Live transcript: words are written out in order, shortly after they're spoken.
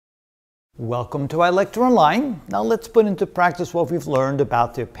Welcome to iLecture Online. Now let's put into practice what we've learned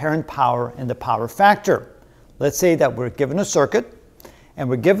about the apparent power and the power factor. Let's say that we're given a circuit, and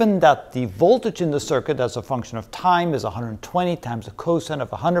we're given that the voltage in the circuit as a function of time is 120 times the cosine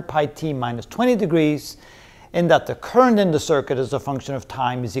of 100 pi t minus 20 degrees, and that the current in the circuit as a function of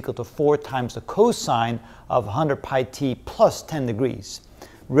time is equal to 4 times the cosine of 100 pi t plus 10 degrees.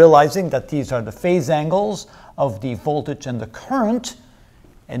 Realizing that these are the phase angles of the voltage and the current,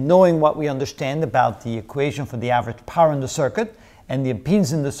 and knowing what we understand about the equation for the average power in the circuit and the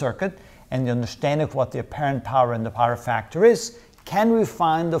impedance in the circuit, and the understanding of what the apparent power and the power factor is, can we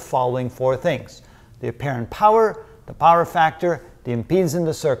find the following four things: the apparent power, the power factor, the impedance in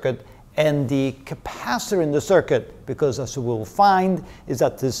the circuit, and the capacitor in the circuit? Because as we will find is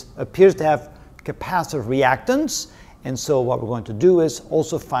that this appears to have capacitive reactance, and so what we're going to do is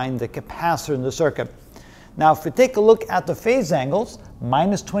also find the capacitor in the circuit. Now if we take a look at the phase angles,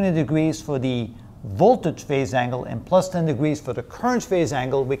 minus 20 degrees for the voltage phase angle and plus 10 degrees for the current phase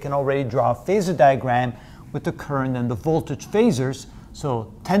angle, we can already draw a phasor diagram with the current and the voltage phasors.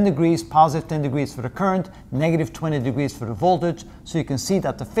 So 10 degrees, positive 10 degrees for the current, negative 20 degrees for the voltage. So you can see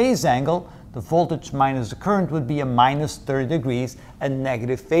that the phase angle, the voltage minus the current, would be a minus 30 degrees, a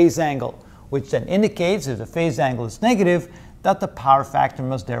negative phase angle, which then indicates, if the phase angle is negative, that the power factor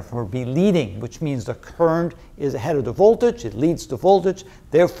must therefore be leading, which means the current is ahead of the voltage, it leads the voltage,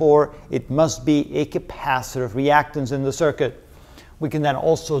 therefore it must be a capacitive reactance in the circuit. We can then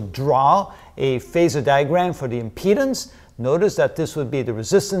also draw a phasor diagram for the impedance. Notice that this would be the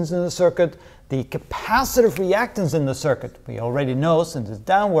resistance in the circuit, the capacitive reactance in the circuit. We already know, since it's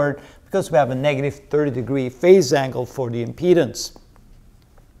downward, because we have a negative 30 degree phase angle for the impedance.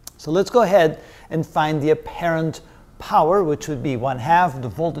 So let's go ahead and find the apparent power, which would be 1/2 the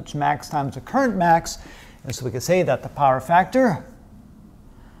voltage max times the current max. And so we can say that the power factor,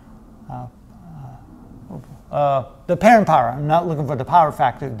 the apparent power, I'm not looking for the power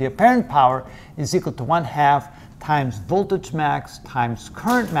factor, the apparent power is equal to 1/2 times voltage max times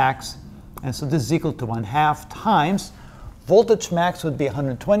current max. And so this is equal to 1/2 times voltage max would be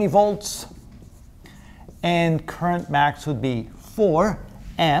 120 volts, and current max would be 4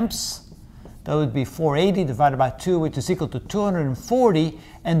 amps. That would be 480 divided by 2, which is equal to 240.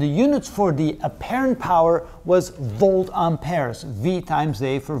 And the units for the apparent power was volt amperes, V times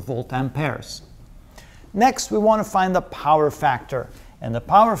A for volt amperes. Next, we want to find the power factor. And the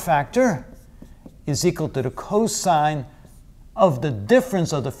power factor is equal to the cosine of the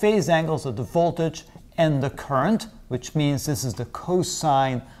difference of the phase angles of the voltage and the current, which means this is the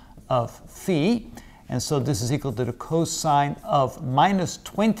cosine of phi. And so this is equal to the cosine of minus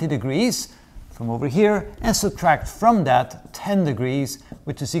 20 degrees from over here, and subtract from that 10 degrees,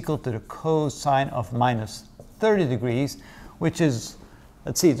 which is equal to the cosine of minus 30 degrees, which is,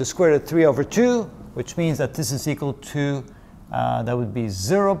 let's see, the square root of 3 over 2, which means that this is equal to, that would be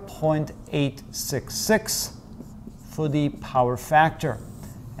 0.866 for the power factor.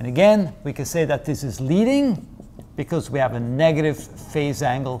 And again, we can say that this is leading because we have a negative phase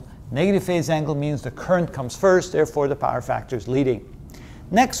angle. Negative phase angle means the current comes first, therefore the power factor is leading.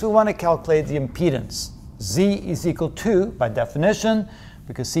 Next, we want to calculate the impedance. Z is equal to, by definition,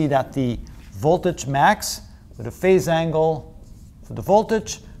 we can see that the voltage max with a phase angle for the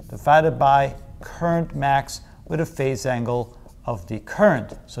voltage divided by current max with a phase angle of the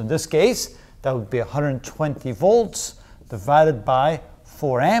current. So in this case, that would be 120 volts divided by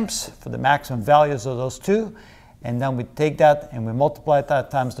 4 amps for the maximum values of those two. And then we take that and we multiply that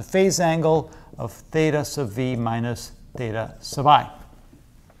times the phase angle of theta sub V minus theta sub I.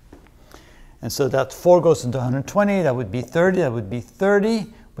 And so that 4 goes into 120, that would be 30, that would be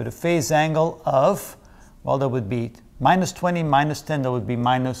 30 with a phase angle of, well, that would be minus 20, minus 10, that would be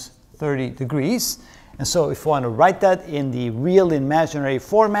minus 30 degrees. And so if we want to write that in the real imaginary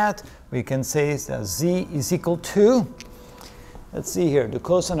format, we can say that Z is equal to, let's see here, the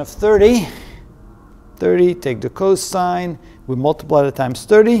cosine of 30, take the cosine, we multiply it times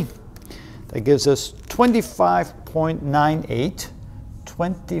 30, that gives us 25.98.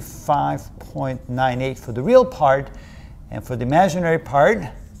 25.98 for the real part, and for the imaginary part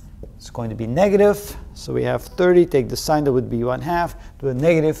it's going to be negative. So we have 30, take the sign, that would be 1/2, to a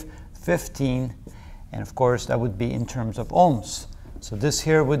negative 15, and of course that would be in terms of ohms. So this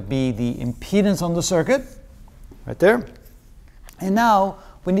here would be the impedance on the circuit, right there. And now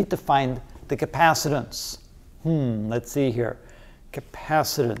we need to find the capacitance. Let's see here,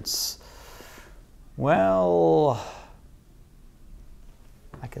 capacitance. Well,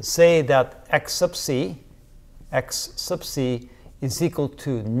 I can say that x sub c is equal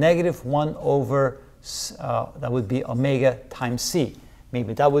to -1 over, that would be omega times c.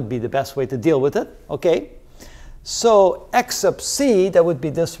 Maybe that would be the best way to deal with it. Okay. So X sub C, that would be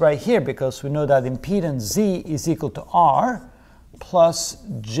this right here, because we know that impedance Z is equal to R plus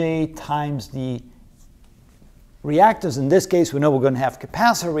J times the reactance. In this case, we know we're going to have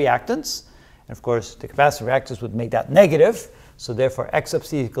capacitor reactance. And of course, the capacitor reactance would make that negative. So therefore, X sub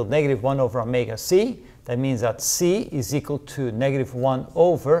C is equal to negative 1 over omega C. That means that C is equal to negative 1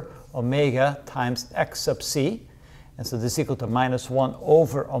 over omega times X sub C. And so this is equal to minus 1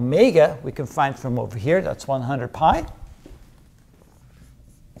 over omega. We can find from over here, that's 100 pi.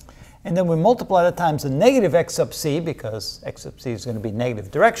 And then we multiply that times the negative X sub C, because X sub C is going to be negative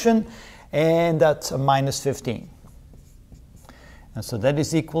direction, and that's a minus 15. And so that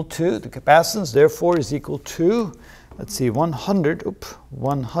is equal to, the capacitance therefore is equal to, let's see,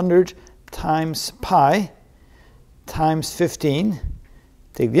 100 times pi times 15.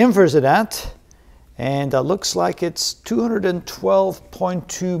 Take the inverse of that, and that looks like it's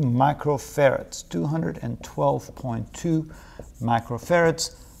 212.2 microfarads. 212.2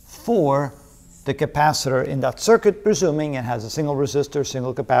 microfarads for the capacitor in that circuit, presuming it has a single resistor,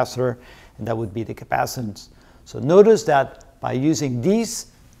 single capacitor, and that would be the capacitance. So notice that by using these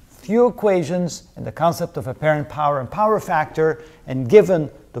few equations and the concept of apparent power and power factor, and given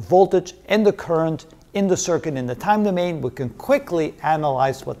the voltage and the current in the circuit in the time domain, we can quickly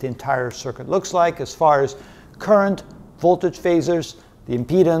analyze what the entire circuit looks like as far as current, voltage phasors, the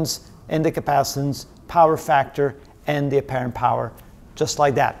impedance, and the capacitance, power factor, and the apparent power, just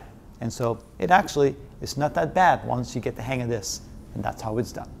like that. And so it actually is not that bad once you get the hang of this, and that's how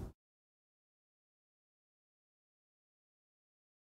it's done.